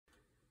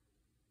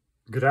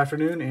Good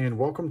afternoon and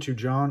welcome to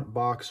John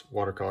Box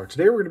Watercolor.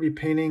 Today we're going to be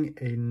painting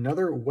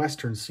another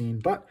Western scene,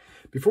 but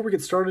before we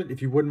get started,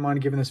 if you wouldn't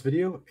mind giving this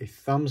video a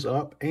thumbs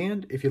up,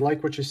 and if you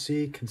like what you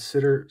see,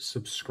 consider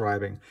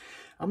subscribing.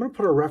 I'm going to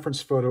put a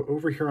reference photo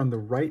over here on the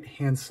right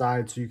hand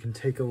side so you can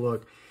take a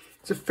look.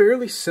 It's a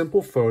fairly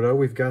simple photo.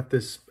 We've got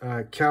this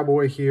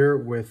cowboy here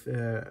with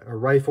a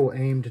rifle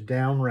aimed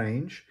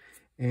downrange,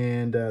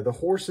 and the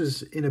horse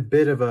is in a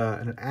bit of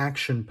an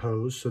action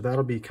pose, so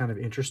that'll be kind of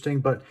interesting.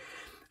 But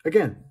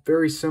again,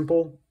 very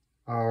simple.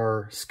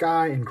 Our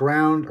sky and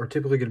ground are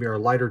typically going to be our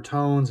lighter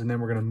tones, and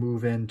then we're going to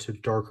move into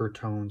darker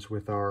tones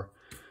with our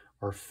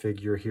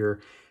figure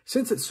here.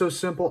 Since it's so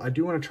simple, I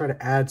do want to try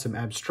to add some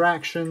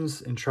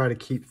abstractions and try to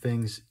keep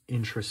things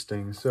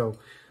interesting. So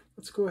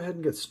let's go ahead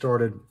and get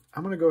started.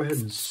 I'm going to go ahead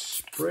and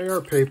spray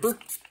our paper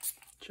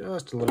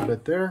just a little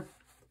bit there.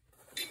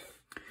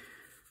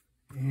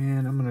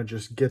 And I'm going to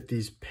just get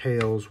these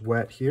pails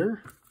wet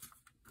here.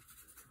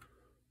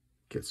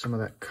 Get some of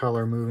that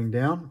color moving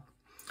down.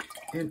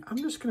 And I'm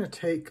just going to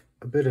take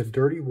a bit of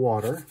dirty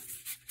water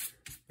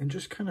and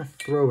just kind of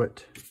throw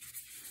it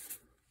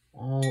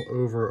all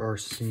over our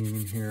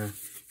scene here.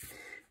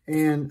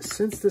 And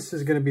since this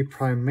is going to be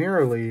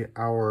primarily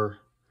our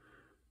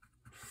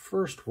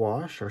first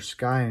wash, our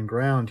sky and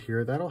ground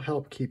here, that'll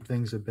help keep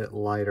things a bit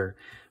lighter.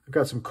 I've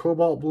got some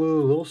Cobalt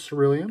Blue, a little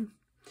Cerulean,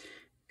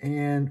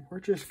 and we're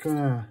just going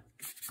to,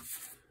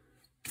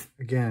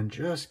 again,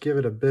 just give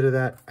it a bit of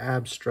that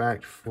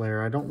abstract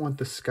flair. I don't want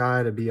the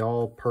sky to be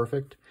all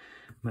perfect.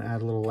 I'm going to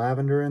add a little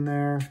lavender in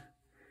there,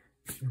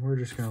 and we're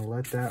just going to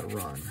let that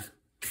run.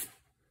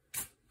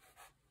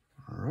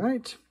 All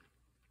right.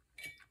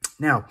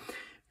 Now,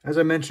 as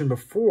I mentioned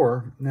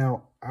before,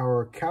 now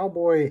our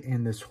cowboy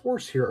and this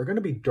horse here are going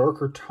to be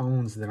darker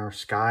tones than our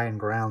sky and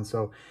ground,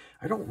 so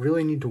I don't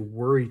really need to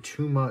worry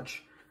too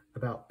much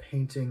about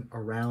painting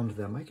around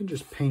them. I can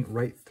just paint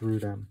right through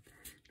them.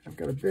 I've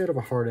got a bit of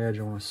a hard edge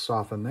I want to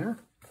soften there.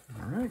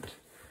 All right.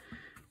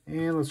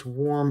 And let's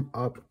warm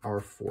up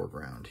our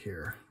foreground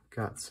here.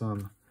 Got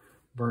some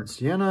burnt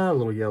sienna, a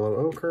little yellow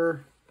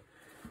ochre.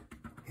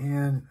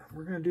 And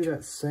we're going to do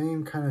that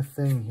same kind of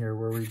thing here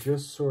where we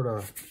just sort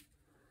of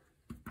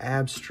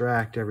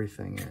abstract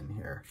everything in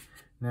here.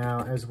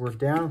 Now, as we're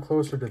down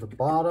closer to the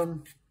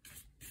bottom,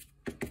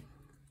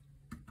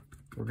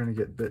 we're going to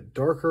get a bit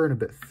darker and a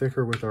bit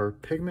thicker with our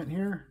pigment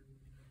here.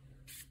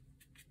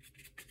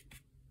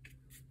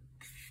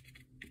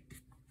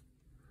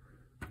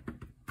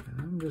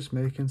 I'm just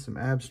making some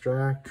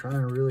abstract,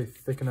 trying to really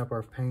thicken up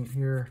our paint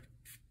here.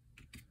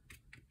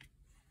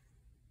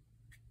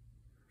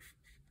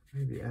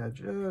 Maybe add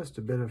just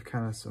a bit of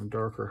kind of some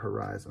darker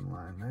horizon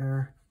line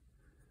there.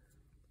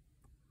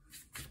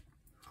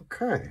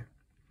 Okay.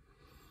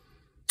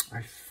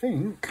 I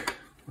think,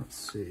 let's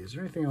see, is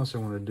there anything else I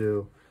want to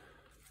do?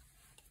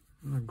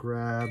 I'm going to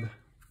grab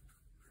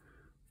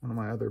one of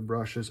my other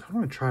brushes. I'm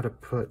going to try to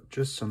put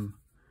just some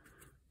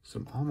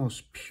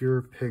almost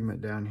pure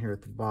pigment down here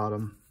at the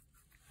bottom.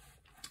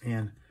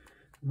 And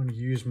I'm going to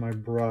use my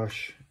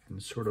brush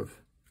and sort of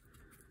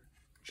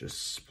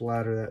just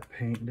splatter that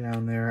paint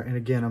down there. And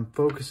again, I'm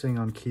focusing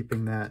on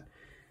keeping that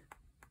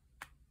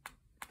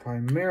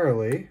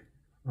primarily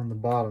on the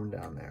bottom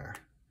down there.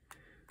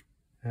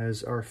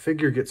 As our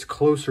figure gets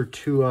closer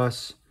to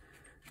us,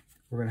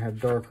 we're going to have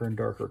darker and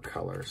darker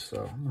colors.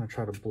 So I'm going to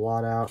try to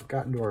blot out.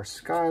 Got into our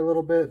sky a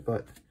little bit,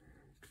 but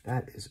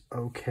that is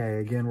okay.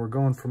 Again, we're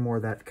going for more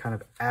of that kind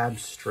of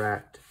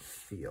abstract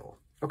feel.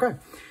 Okay,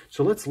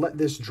 so let's let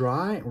this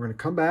dry, and we're going to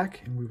come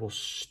back and we will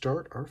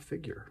start our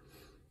figure.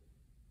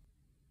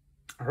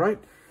 All right,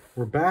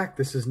 we're back.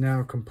 This is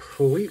now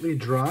completely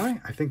dry.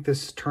 I think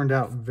this turned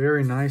out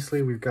very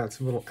nicely. We've got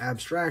some little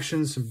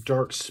abstractions, some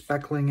dark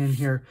speckling in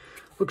here.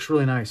 Looks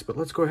really nice, but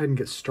let's go ahead and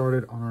get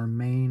started on our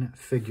main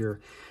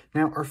figure.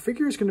 Now, our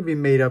figure is going to be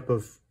made up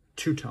of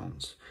two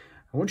tones.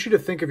 I want you to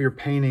think of your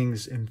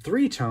paintings in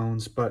three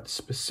tones, but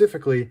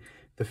specifically,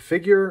 the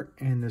figure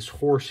and this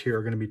horse here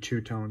are going to be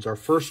two tones. Our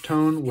first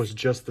tone was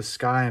just the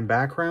sky and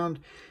background,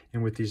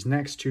 and with these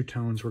next two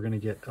tones, we're going to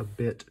get a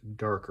bit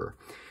darker.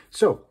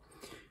 So,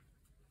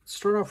 let's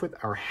start off with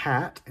our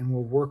hat, and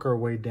we'll work our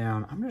way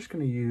down. I'm just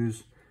going to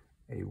use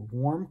a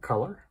warm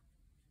color,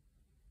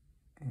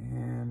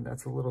 and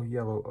that's a little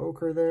yellow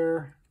ochre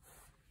there.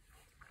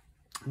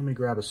 Let me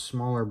grab a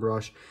smaller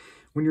brush.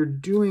 When you're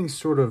doing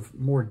sort of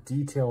more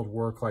detailed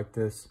work like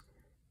this,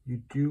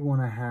 you do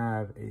want to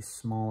have a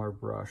smaller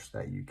brush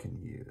that you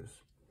can use.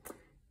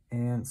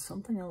 And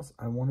something else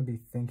I want to be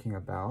thinking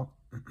about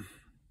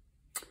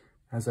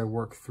as I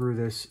work through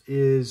this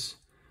is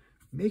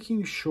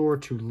making sure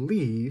to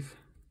leave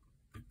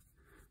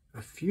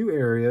a few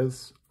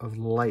areas of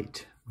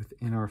light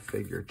within our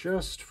figure,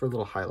 just for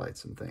little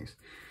highlights and things.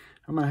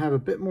 I'm going to have a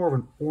bit more of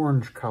an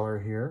orange color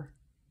here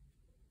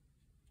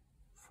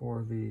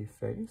for the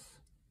face.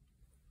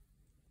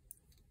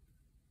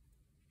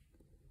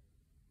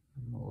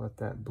 And we'll let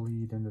that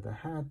bleed into the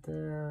hat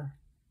there.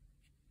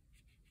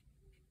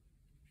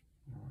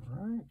 All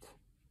right.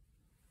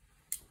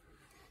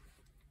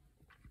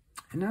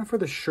 And now for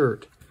the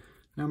shirt.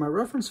 Now my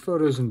reference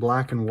photo is in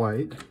black and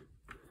white,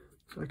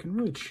 so I can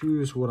really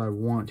choose what I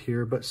want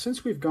here. But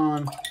since we've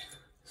gone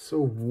so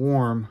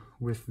warm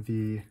with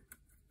the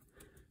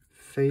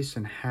face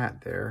and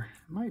hat there,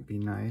 it might be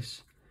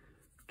nice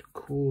to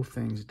cool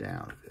things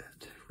down a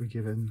bit. If we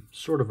give him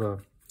sort of a,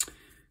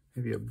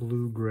 maybe a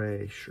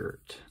blue-gray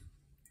shirt.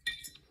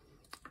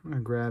 I'm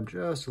gonna grab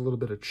just a little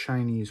bit of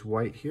Chinese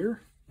white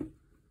here.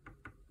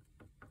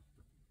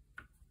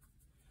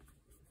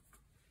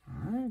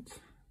 All right.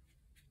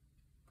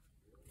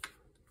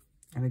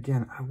 And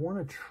again, I want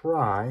to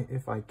try,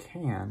 if I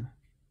can,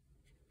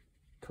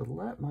 to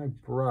let my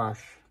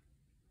brush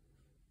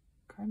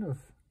kind of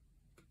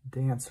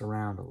dance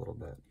around a little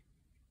bit.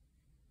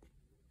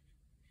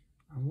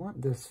 I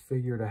want this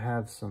figure to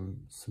have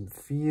some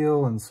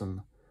feel and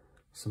some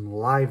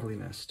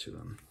liveliness to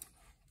him.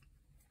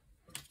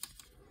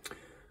 Let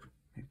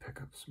me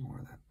pick up some more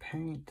of that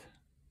paint.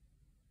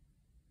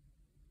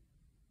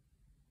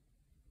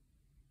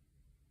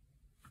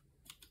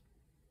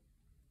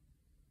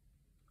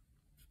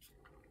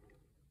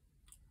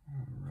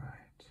 All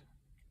right.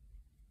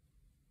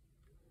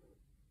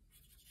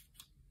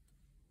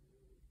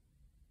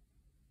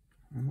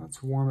 And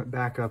let's warm it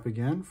back up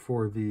again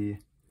for the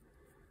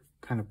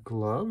kind of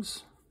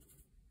gloves.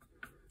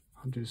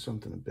 I'll do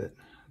something a bit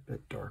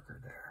darker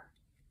there.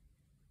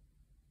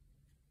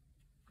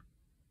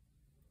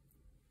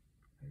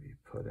 Maybe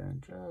put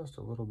in just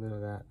a little bit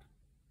of that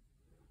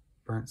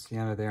burnt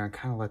sienna there and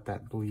kind of let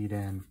that bleed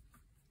in.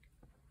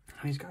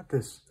 And he's got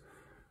this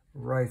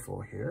rifle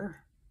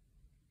here,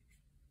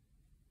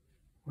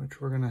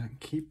 which we're gonna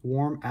keep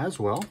warm as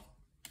well.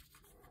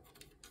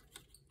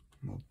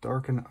 We'll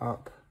darken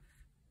up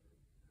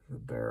the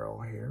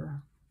barrel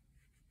here.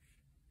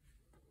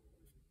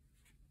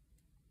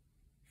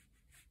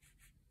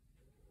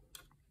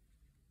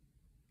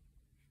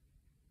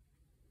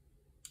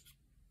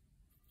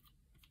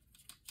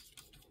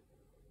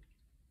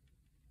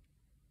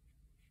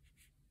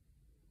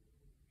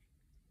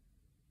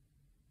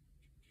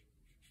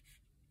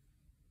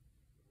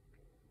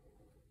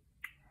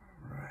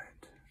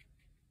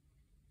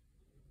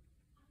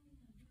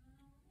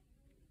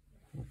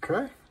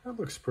 Okay, that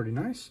looks pretty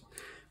nice.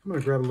 I'm going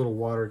to grab a little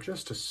water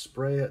just to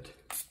spray it,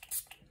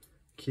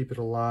 keep it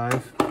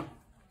alive.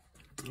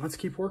 Let's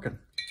keep working.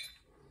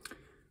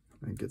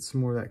 And get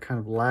some more of that kind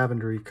of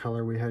lavendery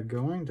color we had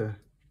going to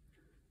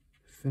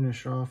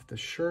finish off the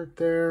shirt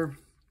there.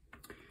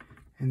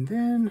 And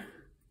then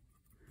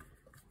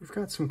we've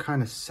got some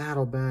kind of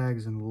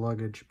saddlebags and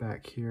luggage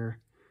back here.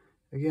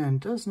 Again,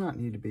 does not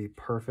need to be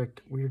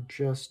perfect. We're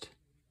just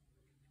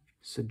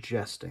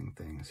suggesting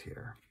things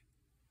here.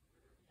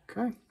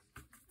 Okay.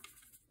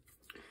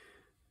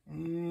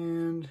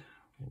 And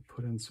we'll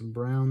put in some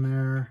brown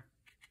there.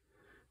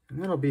 And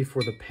that'll be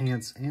for the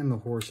pants and the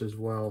horse as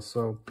well.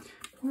 So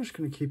I'm just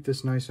going to keep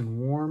this nice and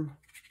warm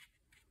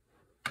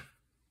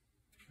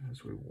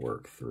as we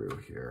work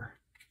through here.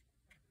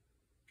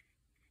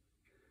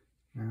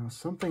 Now,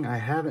 something I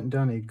haven't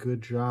done a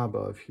good job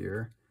of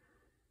here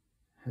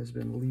has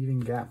been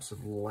leaving gaps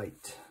of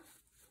light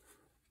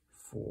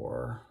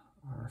for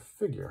our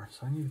figure.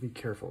 So I need to be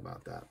careful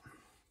about that.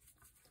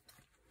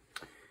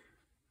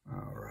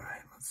 All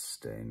right, let's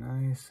stay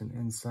nice and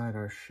inside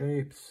our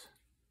shapes.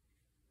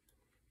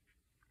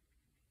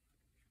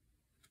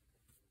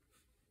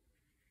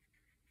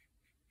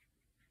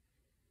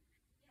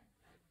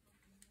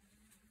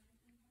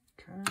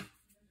 Okay.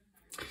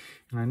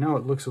 And I know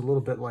it looks a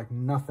little bit like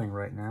nothing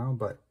right now,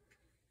 but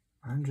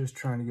I'm just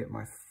trying to get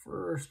my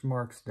first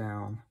marks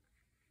down.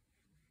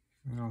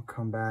 And I'll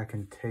come back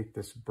and take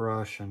this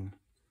brush and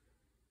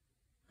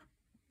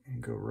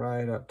go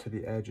right up to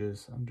the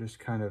edges. I'm just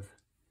kind of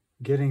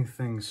getting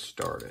things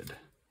started.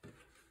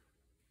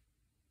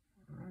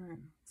 All right,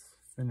 let's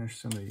finish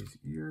some of these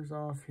ears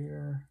off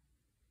here.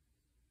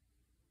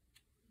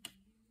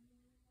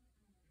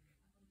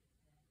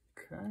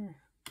 Okay.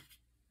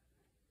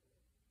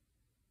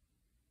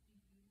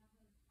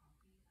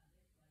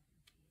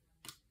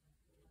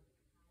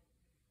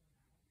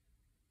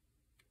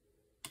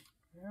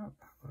 Yeah,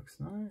 that looks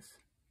nice.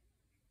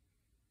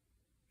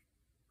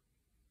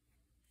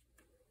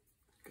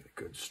 Get a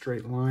good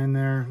straight line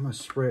there. I'm going to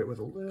spray it with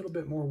a little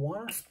bit more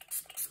water.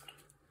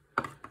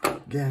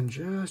 Again,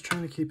 just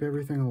trying to keep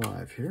everything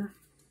alive here.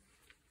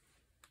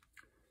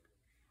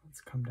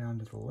 Let's come down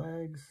to the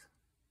legs.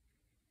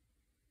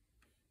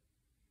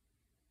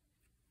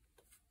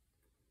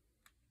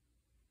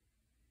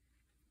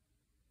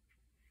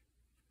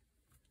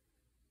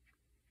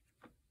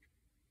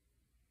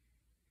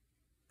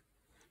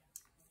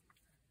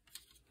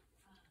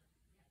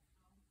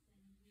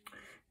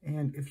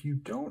 And if you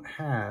don't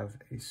have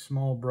a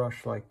small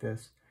brush like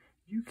this,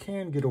 you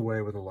can get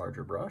away with a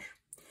larger brush.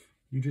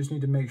 You just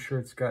need to make sure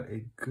it's got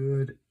a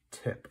good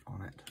tip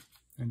on it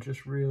and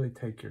just really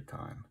take your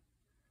time.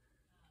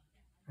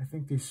 I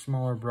think these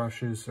smaller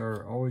brushes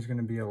are always going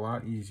to be a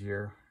lot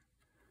easier,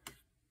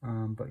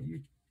 but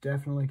you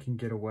definitely can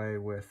get away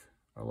with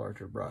a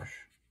larger brush.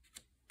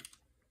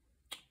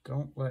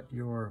 Don't let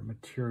your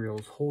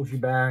materials hold you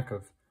back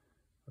of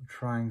of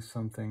trying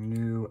something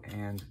new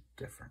and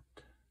different.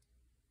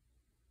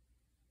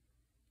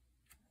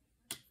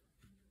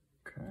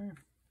 Okay.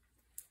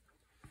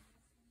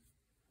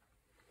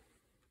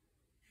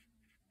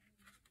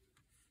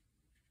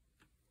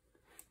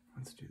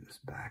 Let's do this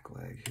back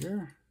leg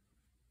here.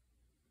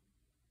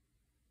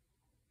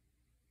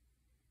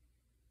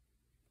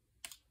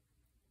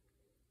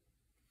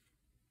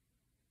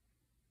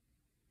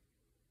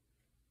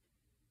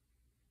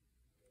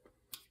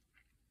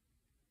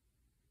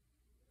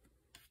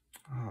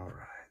 All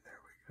right, there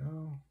we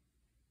go.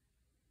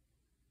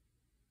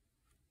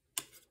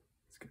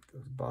 Let's get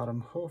those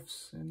bottom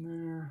hoofs in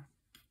there.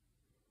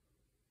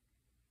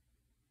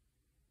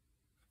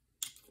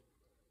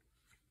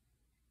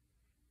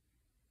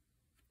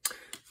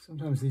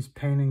 Sometimes these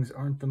paintings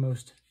aren't the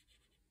most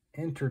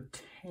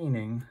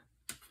entertaining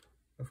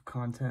of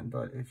content,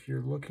 but if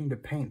you're looking to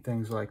paint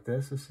things like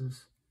this, this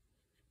is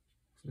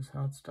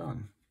how it's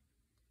done.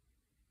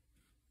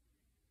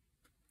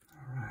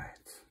 All right.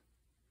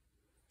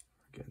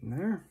 Getting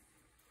there.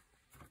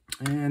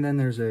 And then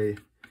there's a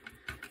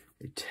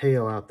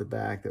tail out the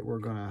back that we're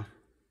gonna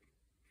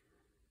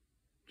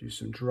do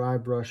some dry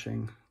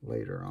brushing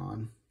later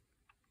on.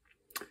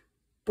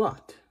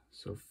 But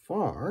so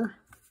far,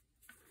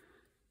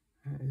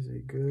 that is a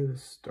good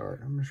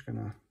start. I'm just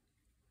gonna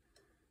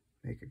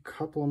make a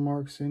couple of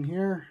marks in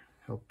here,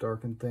 help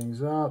darken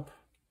things up.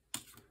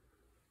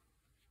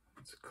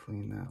 Let's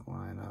clean that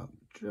line up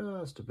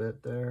just a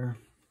bit there.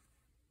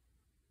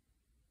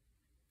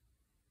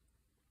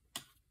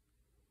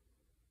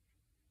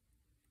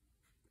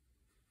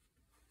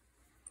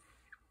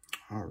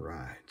 All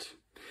right,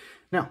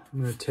 now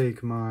I'm going to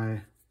take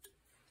my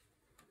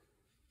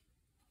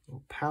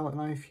little palette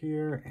knife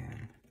here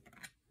and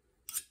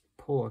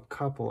pull a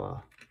couple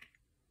of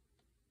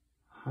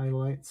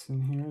highlights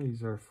in here.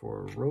 These are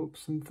for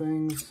ropes and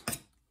things.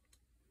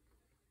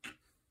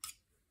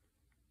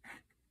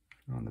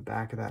 On the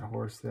back of that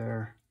horse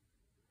there.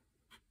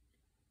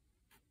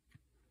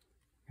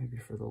 Maybe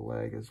for the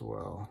leg as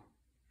well.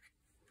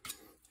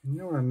 You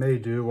know what I may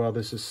do while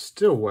this is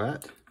still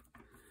wet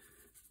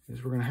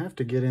is we're going to have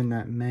to get in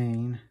that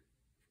mane.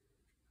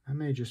 I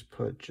may just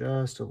put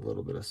just a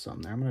little bit of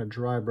something there. I'm going to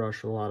dry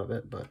brush a lot of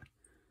it, but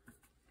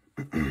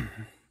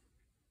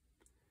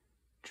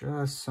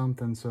just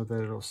something so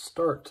that it'll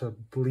start to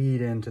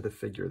bleed into the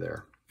figure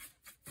there.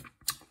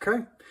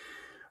 Okay.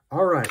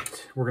 All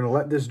right. We're going to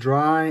let this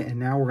dry, and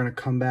now we're going to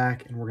come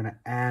back and we're going to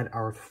add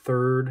our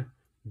third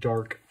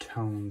dark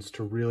tones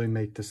to really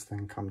make this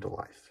thing come to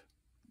life.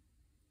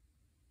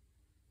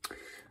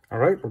 All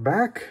right, we're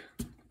back.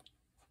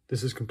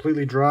 This is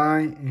completely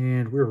dry,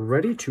 and we're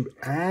ready to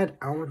add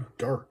our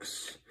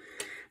darks.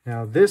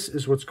 Now, this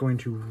is what's going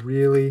to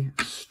really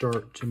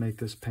start to make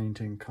this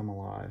painting come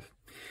alive.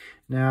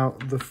 Now,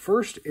 the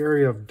first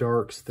area of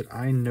darks that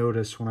I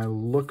notice when I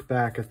look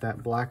back at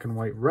that black and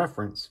white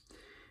reference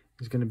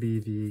is going to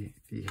be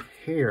the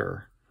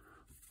hair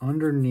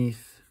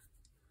underneath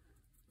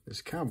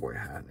this cowboy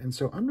hat. And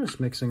so I'm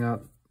just mixing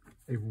up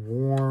a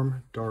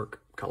warm,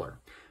 dark color.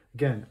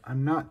 Again,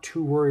 I'm not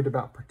too worried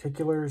about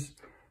particulars.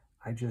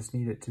 I just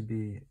need it to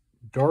be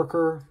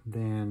darker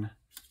than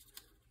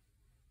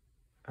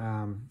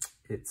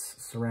its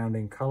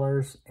surrounding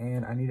colors,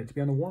 and I need it to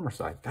be on the warmer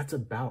side. That's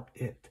about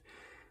it.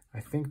 I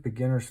think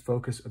beginners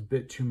focus a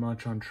bit too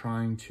much on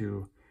trying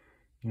to,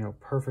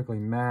 perfectly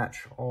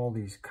match all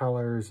these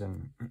colors,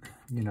 and,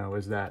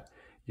 is that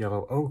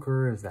yellow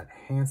ochre? Is that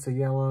Hansa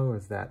yellow?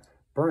 Is that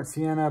burnt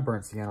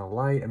sienna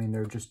light? I mean,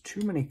 there are just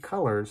too many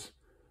colors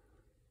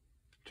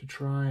to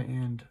try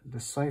and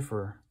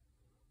decipher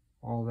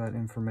all that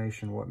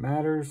information. What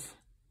matters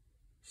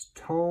is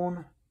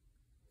tone,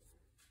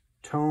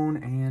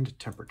 and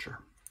temperature.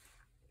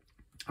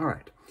 All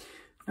right,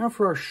 now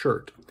for our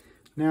shirt.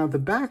 Now the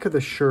back of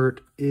the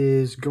shirt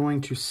is going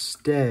to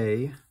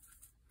stay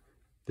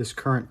this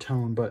current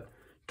tone, but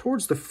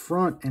towards the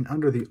front and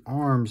under the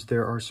arms,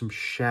 there are some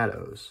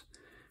shadows.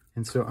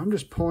 And so I'm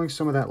just pulling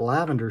some of that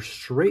lavender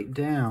straight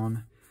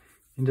down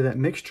into that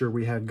mixture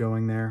we had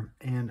going there,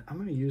 and I'm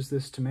going to use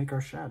this to make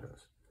our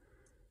shadows.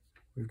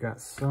 We've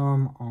got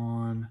some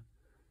on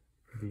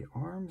the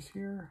arms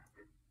here.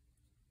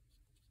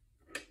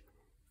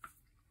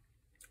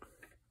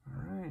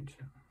 All right,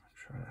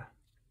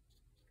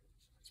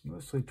 it's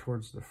mostly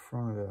towards the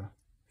front of the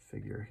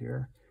figure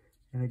here.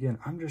 And again,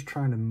 I'm just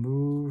trying to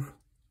move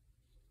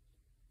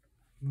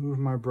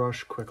my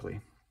brush quickly.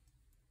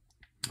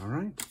 All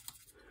right.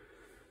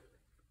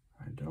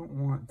 I don't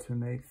want to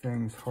make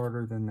things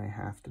harder than they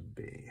have to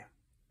be.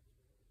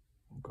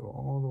 We'll go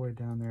all the way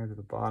down there to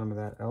the bottom of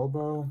that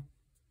elbow.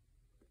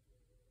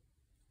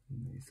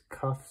 And these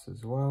cuffs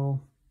as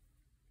well.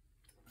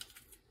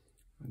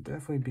 There'll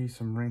definitely be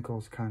some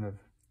wrinkles kind of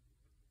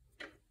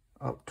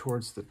up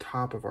towards the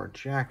top of our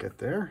jacket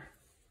there.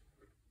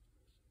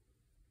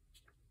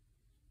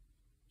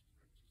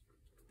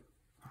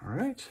 All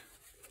right.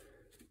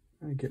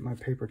 I'm going to get my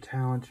paper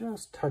towel and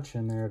just touch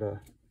in there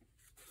to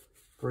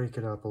break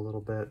it up a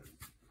little bit.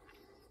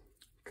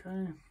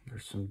 Okay,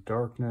 there's some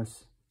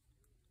darkness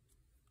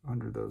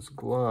under those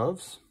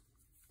gloves.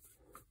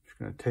 Just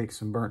gonna take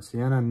some burnt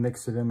sienna and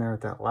mix it in there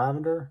with that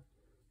lavender.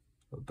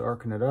 We'll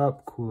darken it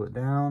up, cool it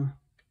down.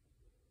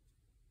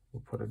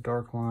 We'll put a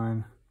dark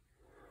line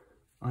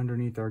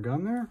underneath our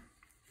gun there.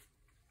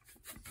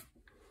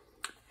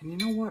 And you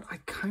know what? I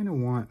kind of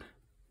want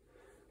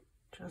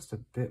just a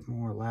bit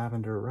more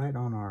lavender right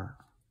on our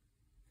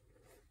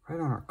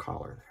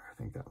collar there. I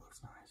think that looks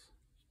nice.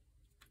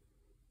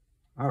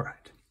 All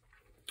right.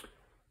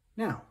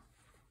 Now,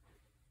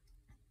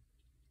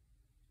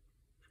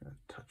 just gonna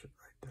touch it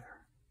right there.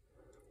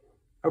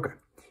 Okay.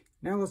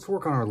 Now let's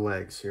work on our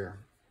legs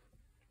here.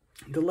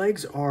 The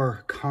legs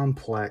are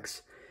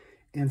complex,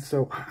 and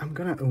so I'm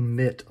gonna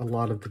omit a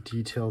lot of the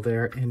detail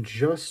there and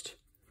just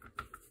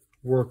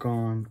work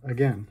on,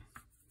 again,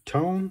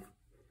 tone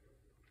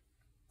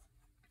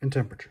and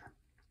temperature.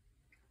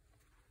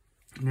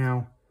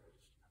 Now,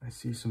 I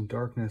see some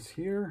darkness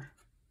here,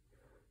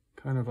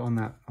 kind of on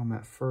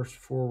that first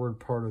forward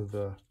part of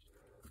the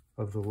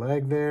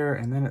leg there,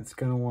 and then it's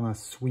going to want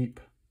to sweep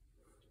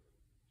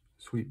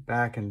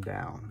back and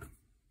down.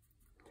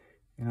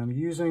 And I'm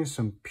using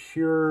some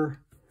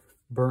pure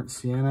burnt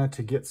sienna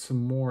to get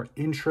some more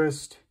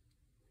interest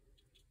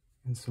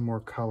and some more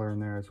color in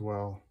there as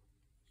well.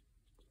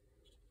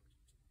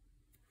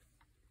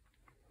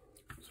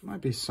 So it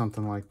might be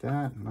something like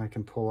that, and I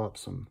can pull up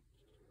some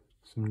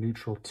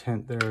neutral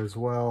tint there as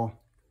well.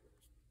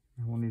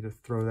 And we'll need to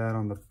throw that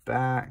on the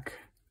back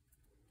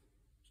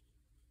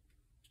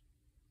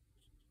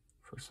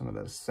for some of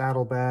those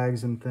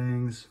saddlebags and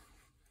things.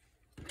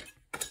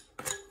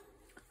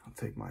 I'll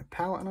take my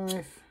palette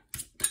knife,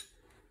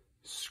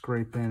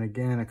 scrape in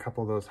again a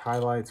couple of those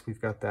highlights.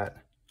 We've got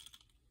that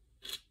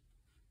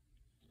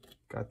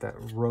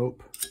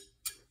rope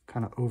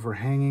kind of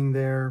overhanging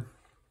there.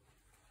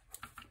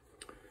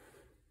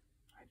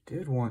 I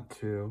did want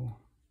to,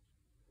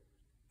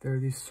 there are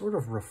these sort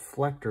of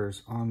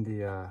reflectors on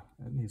the,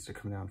 it needs to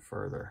come down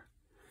further.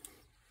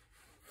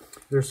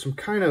 There's some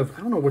kind of,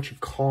 I don't know what you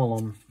call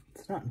them.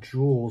 It's not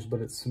jewels,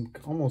 but it's some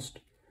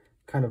almost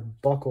kind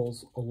of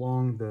buckles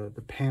along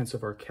the pants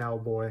of our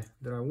cowboy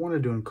that I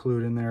wanted to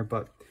include in there,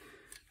 but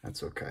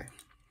that's okay.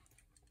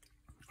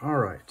 All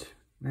right,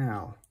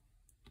 now,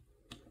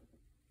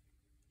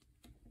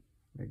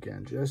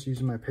 again, just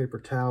using my paper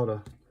towel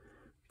to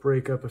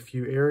break up a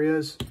few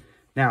areas.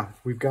 Now,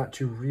 we've got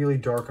to really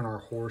darken our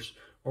horse.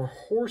 Our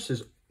horse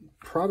is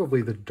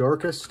probably the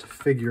darkest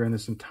figure in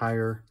this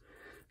entire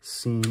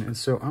scene, and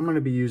so I'm going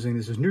to be using,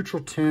 this is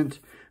neutral tint,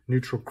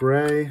 neutral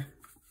gray,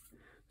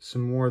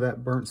 some more of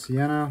that burnt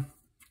sienna.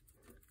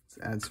 Let's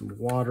add some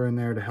water in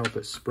there to help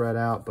it spread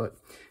out, but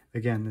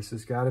again, this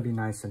has got to be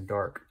nice and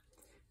dark.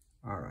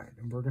 All right,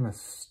 and we're going to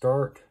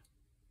start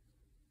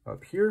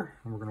up here,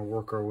 and we're going to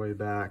work our way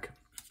back.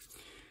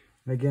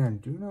 And again,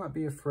 do not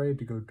be afraid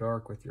to go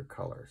dark with your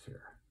colors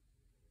here,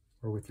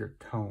 or with your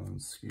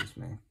tones, excuse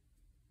me.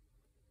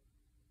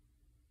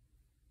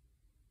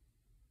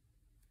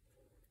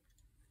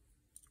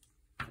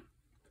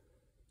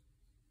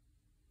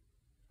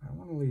 I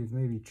want to leave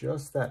maybe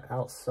just that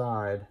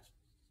outside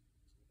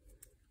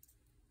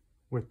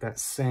with that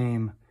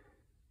same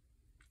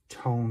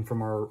tone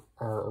from our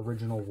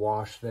original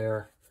wash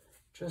there,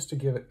 just to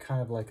give it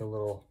kind of like a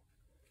little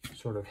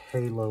sort of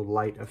halo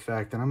light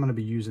effect. And I'm going to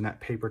be using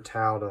that paper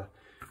towel to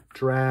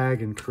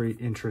drag and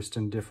create interest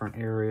in different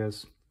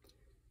areas.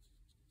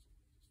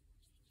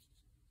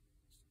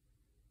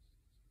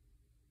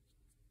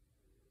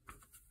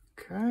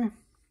 Okay,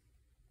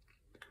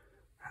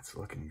 that's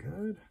looking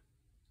good.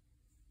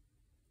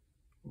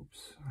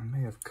 Oops, I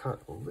may have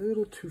cut a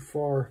little too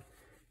far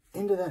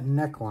into that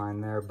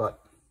neckline there, but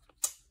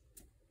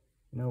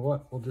you know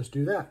what? We'll just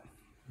do that.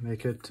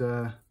 Make it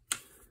a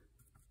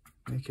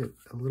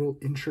little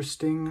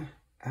interesting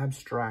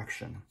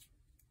abstraction.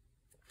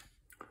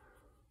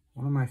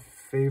 One of my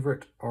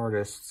favorite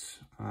artists,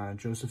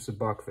 Joseph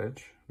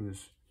Zbukvich,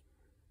 who's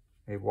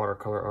a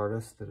watercolor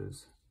artist that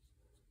is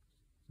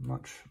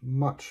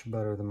much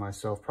better than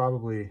myself,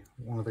 probably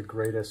one of the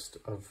greatest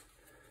of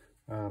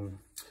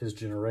his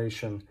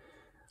generation,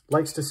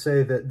 likes to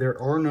say that there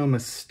are no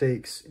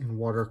mistakes in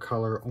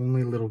watercolor,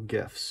 only little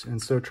gifts.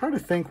 And so try to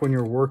think when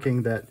you're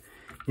working that,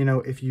 you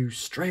know, if you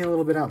stray a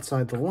little bit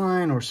outside the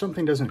line or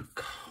something doesn't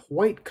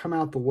quite come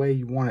out the way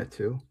you want it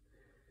to,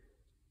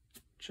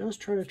 just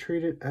try to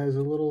treat it as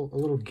a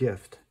little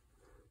gift,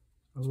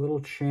 a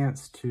little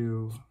chance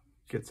to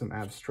get some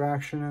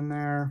abstraction in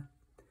there.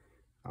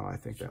 Oh, I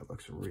think that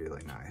looks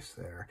really nice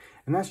there.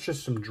 And that's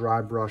just some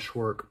dry brush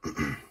work.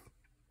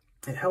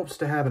 It helps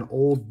to have an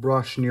old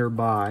brush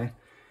nearby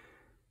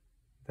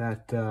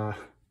that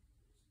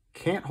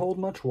can't hold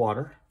much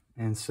water,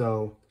 and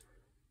so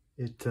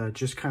it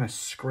just kind of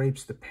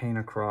scrapes the paint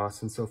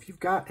across. And so if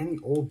you've got any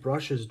old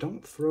brushes,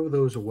 don't throw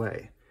those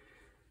away.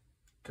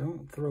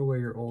 Don't throw away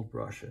your old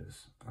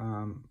brushes.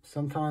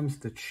 Sometimes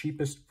the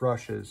cheapest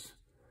brushes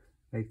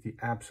make the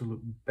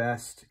absolute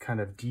best kind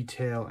of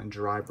detail and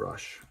dry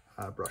brush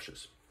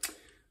brushes.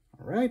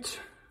 All right.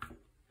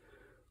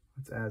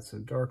 Let's add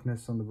some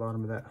darkness on the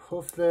bottom of that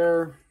hoof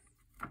there.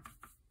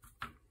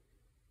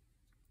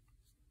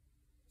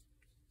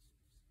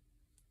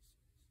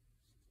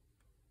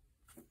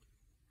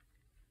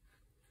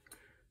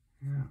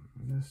 Yeah,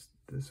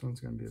 this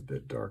one's going to be a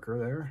bit darker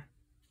there.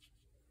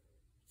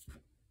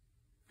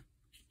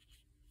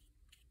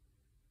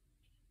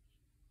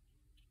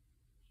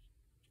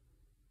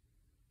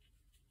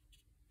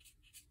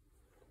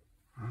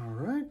 All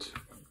right.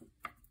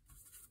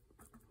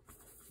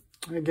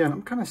 Again,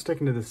 I'm kind of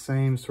sticking to the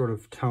same sort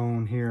of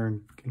tone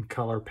here in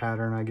color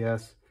pattern, I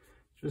guess.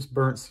 Just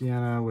burnt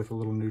sienna with a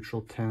little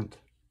neutral tint.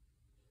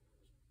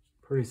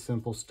 Pretty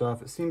simple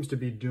stuff. It seems to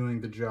be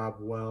doing the job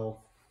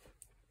well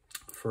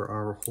for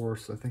our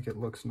horse. I think it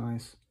looks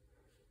nice.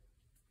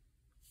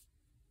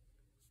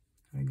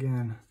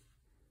 Again,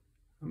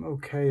 I'm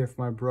okay if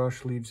my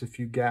brush leaves a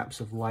few gaps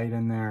of light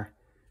in there.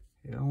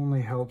 It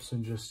only helps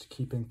in just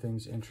keeping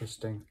things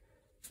interesting.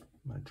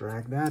 I'm gonna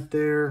drag that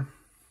there.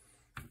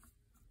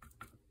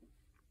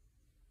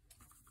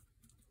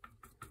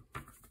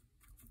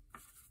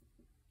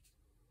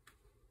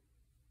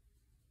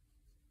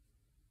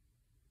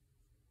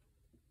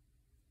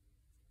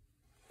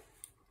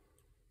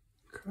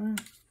 Okay.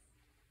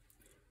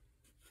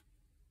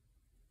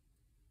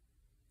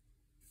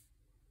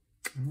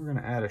 And we're going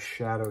to add a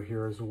shadow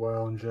here as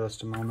well in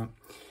just a moment.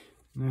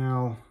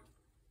 Now,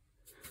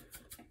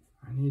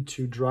 I need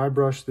to dry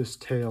brush this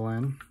tail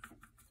in.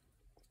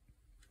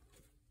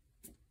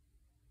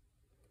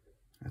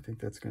 I think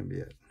that's going to be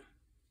it.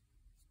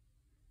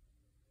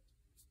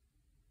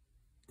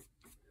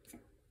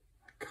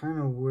 I kind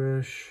of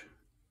wish,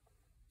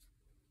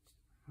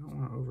 I don't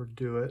want to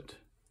overdo it.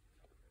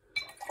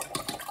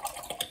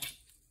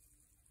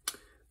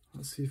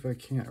 Let's see if I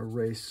can't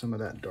erase some of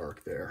that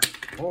dark there.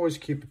 Always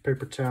keep a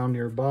paper towel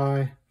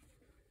nearby.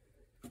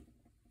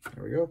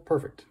 There we go,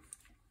 perfect.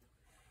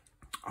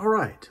 All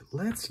right,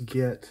 let's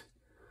get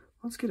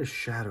a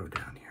shadow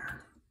down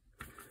here.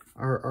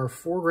 Our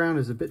foreground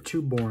is a bit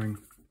too boring.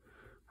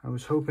 I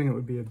was hoping it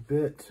would be a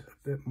bit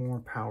more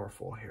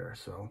powerful here.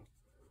 So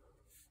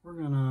we're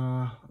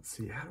gonna, let's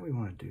see, how do we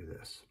want to do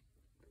this?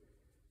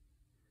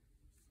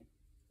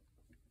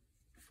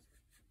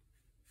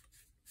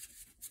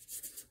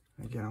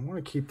 Again, I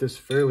want to keep this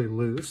fairly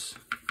loose.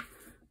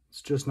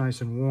 It's just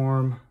nice and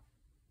warm.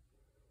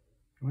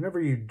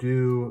 Whenever you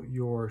do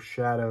your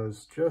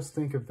shadows, just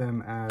think of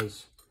them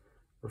as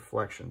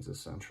reflections,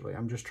 essentially.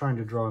 I'm just trying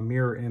to draw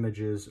mirror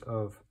images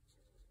of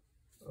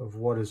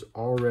what is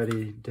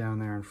already down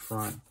there in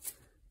front.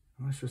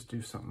 Let's just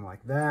do something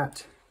like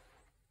that.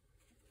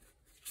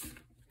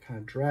 Kind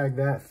of drag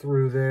that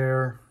through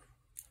there.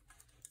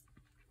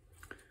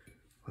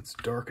 Let's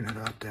darken it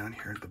up down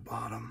here at the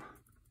bottom.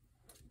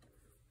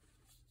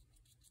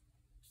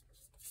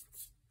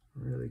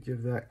 Really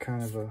give that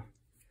kind of a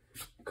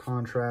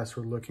contrast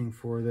we're looking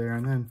for there.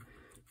 And then,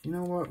 you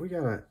know what, we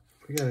gotta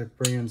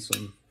bring in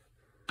some,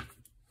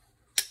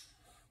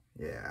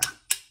 yeah,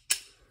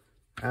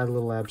 add a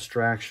little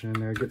abstraction in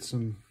there, get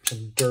some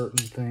dirt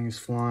and things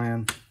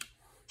flying.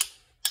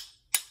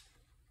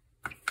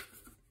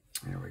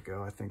 There we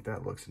go. I think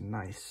that looks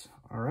nice.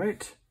 All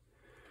right,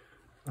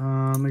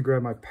 let me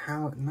grab my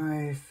palette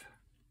knife.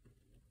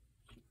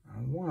 I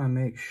want to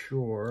make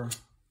sure,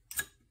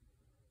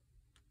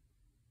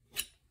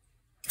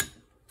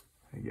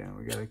 again,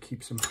 we got to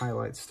keep some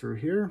highlights through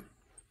here.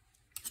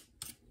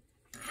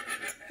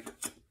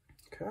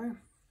 Okay.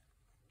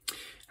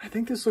 I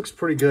think this looks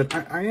pretty good.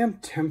 I am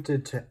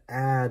tempted to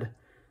add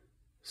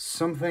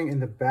something in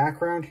the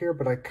background here,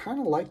 but I kind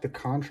of like the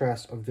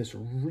contrast of this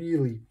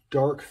really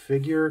dark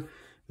figure,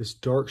 this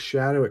dark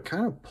shadow. It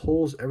kind of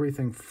pulls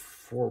everything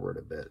forward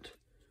a bit.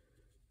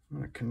 I'm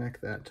going to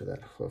connect that to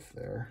that hoof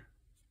there.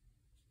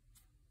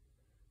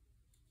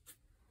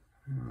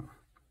 Yeah.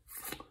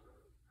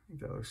 I think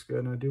that looks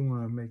good, and I do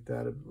want to make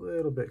that a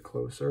little bit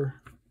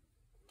closer.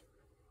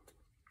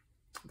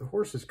 The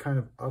horse is kind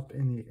of up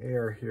in the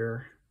air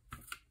here,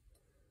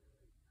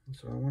 and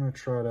so I want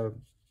to try to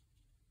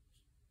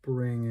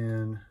bring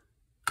in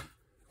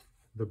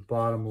the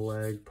bottom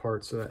leg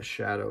parts of that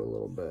shadow a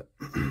little bit.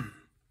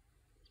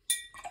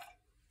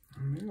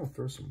 Maybe I'll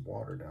throw some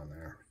water down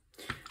there.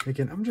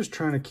 Again, I'm just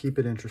trying to keep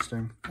it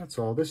interesting. That's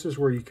all. This is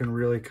where you can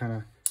really kind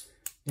of,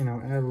 you know,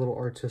 add a little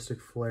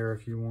artistic flair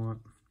if you want.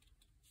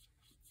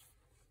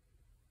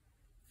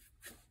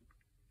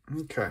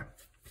 Okay.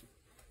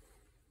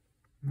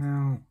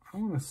 Now, I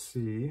want to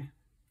see,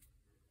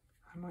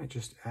 I might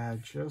just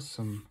add just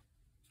some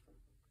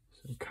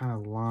kind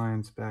of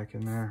lines back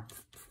in there.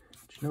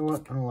 But you know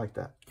what? I don't like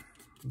that.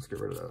 Let's get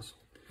rid of those.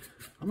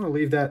 I'm going to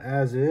leave that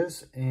as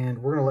is, and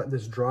we're going to let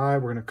this dry.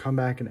 We're going to come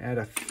back and add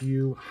a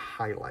few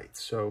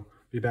highlights. So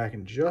be back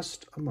in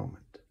just a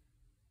moment.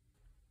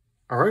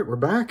 All right, we're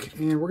back,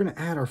 and we're going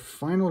to add our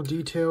final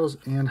details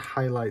and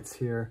highlights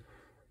here.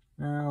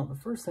 Now, the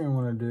first thing I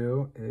want to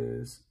do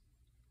is,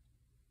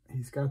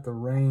 he's got the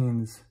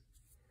reins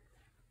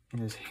in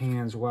his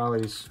hands while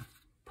he's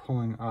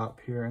pulling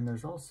up here, and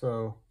there's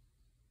also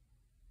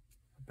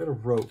a bit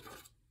of rope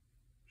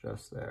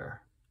just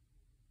there.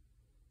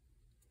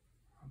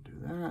 I'll do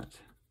that.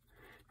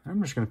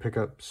 I'm just going to pick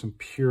up some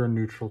pure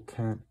neutral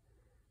tint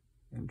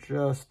and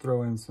just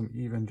throw in some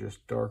even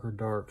just darker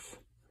darks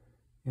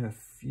in a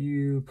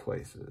few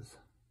places.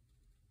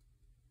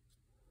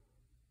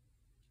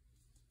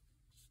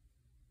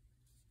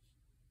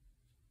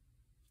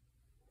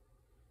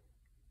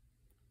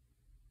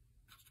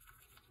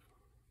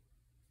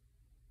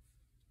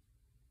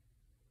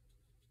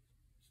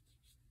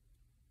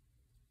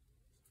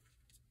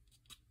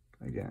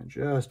 Again,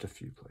 just a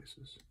few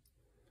places.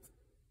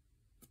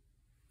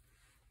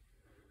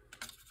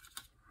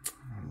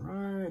 All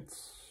right.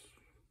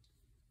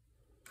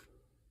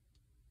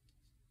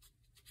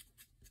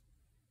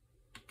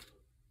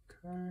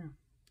 Okay.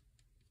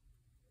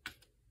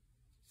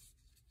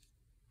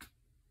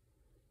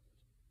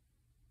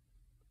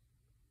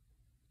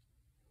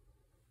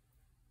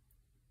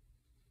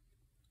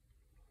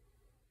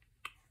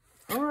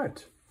 All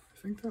right,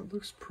 I think that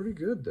looks pretty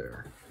good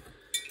there.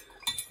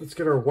 Let's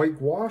get our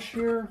white wash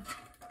here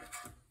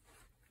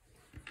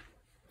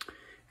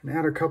and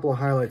add a couple of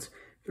highlights.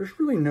 There's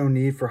really no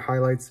need for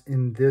highlights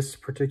in this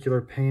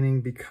particular painting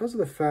because of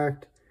the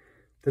fact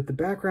that the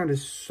background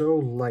is so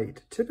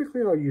light.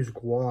 Typically, I'll use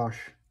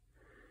gouache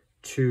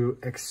to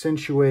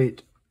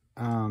accentuate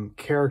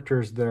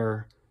characters that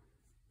are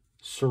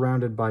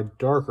surrounded by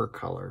darker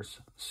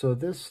colors. So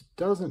this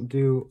doesn't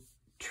do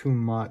too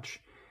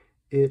much.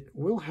 It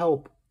will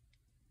help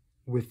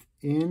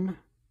within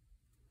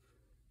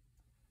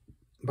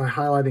by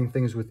highlighting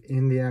things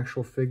within the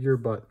actual figure,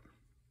 but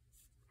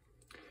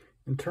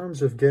in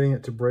terms of getting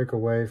it to break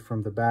away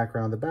from the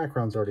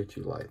background's already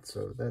too light,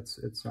 so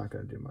it's not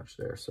going to do much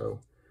there.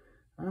 So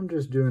I'm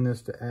just doing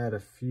this to add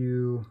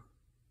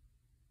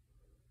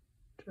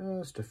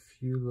just a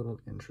few little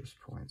interest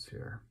points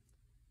here.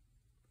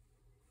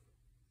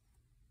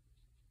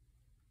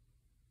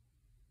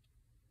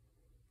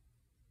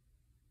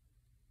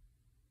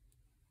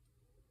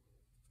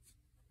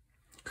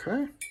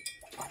 Okay.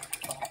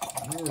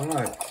 All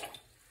right.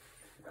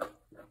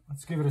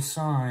 Let's give it a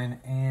sign,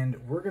 and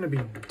we're going to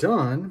be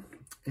done,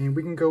 and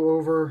we can go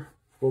over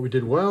what we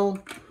did well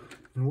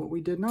and what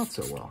we did not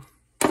so well.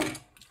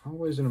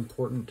 Always an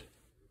important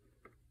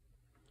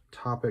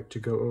topic to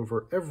go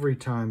over every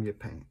time you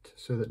paint,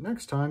 so that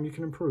next time you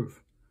can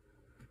improve.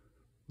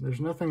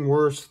 There's nothing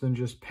worse than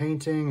just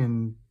painting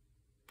and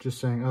just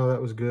saying, oh,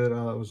 that was good,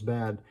 oh, that was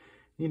bad.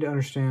 You need to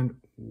understand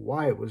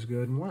why it was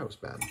good and why it was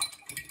bad.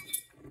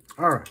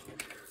 All right,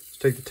 let's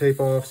take the tape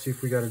off, see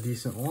if we got a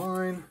decent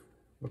line.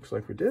 Looks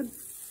like we did.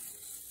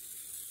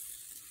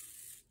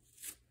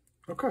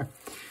 Okay.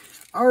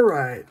 All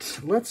right,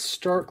 let's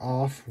start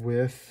off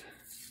with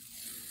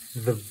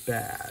the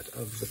bad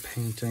of the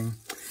painting.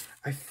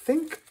 I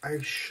think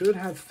I should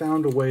have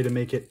found a way to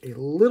make it a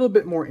little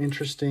bit more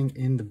interesting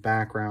in the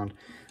background.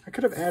 I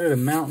could have added a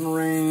mountain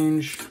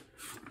range,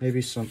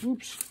 maybe some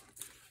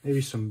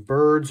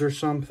birds or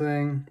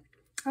something.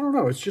 I don't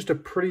know, it's just a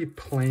pretty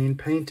plain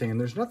painting, and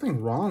there's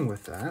nothing wrong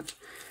with that.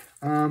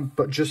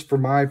 But just for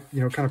my,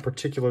 kind of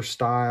particular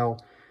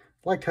style,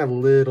 I like to have a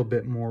little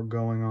bit more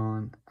going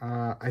on.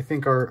 I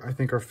think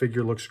our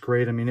figure looks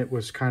great. I mean, it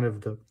was kind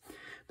of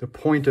the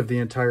point of the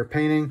entire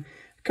painting.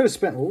 I could have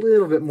spent a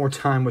little bit more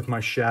time with my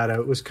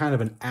shadow. It was kind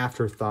of an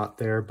afterthought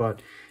there,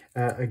 but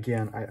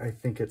again, I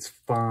think it's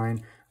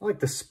fine. I like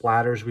the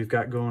splatters we've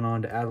got going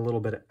on to add a little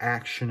bit of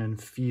action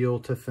and feel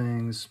to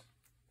things.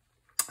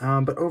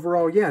 But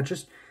overall, yeah,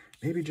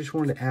 maybe just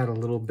wanted to add a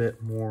little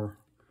bit more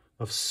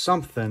of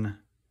something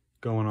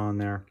going on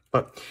there.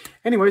 But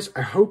anyways,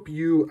 I hope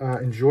you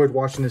enjoyed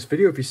watching this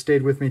video. If you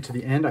stayed with me to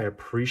the end, I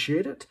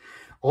appreciate it.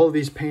 All of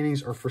these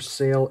paintings are for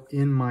sale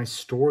in my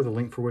store, the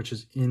link for which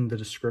is in the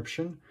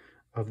description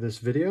of this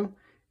video.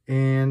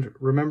 And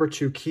remember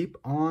to keep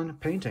on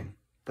painting.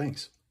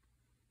 Thanks.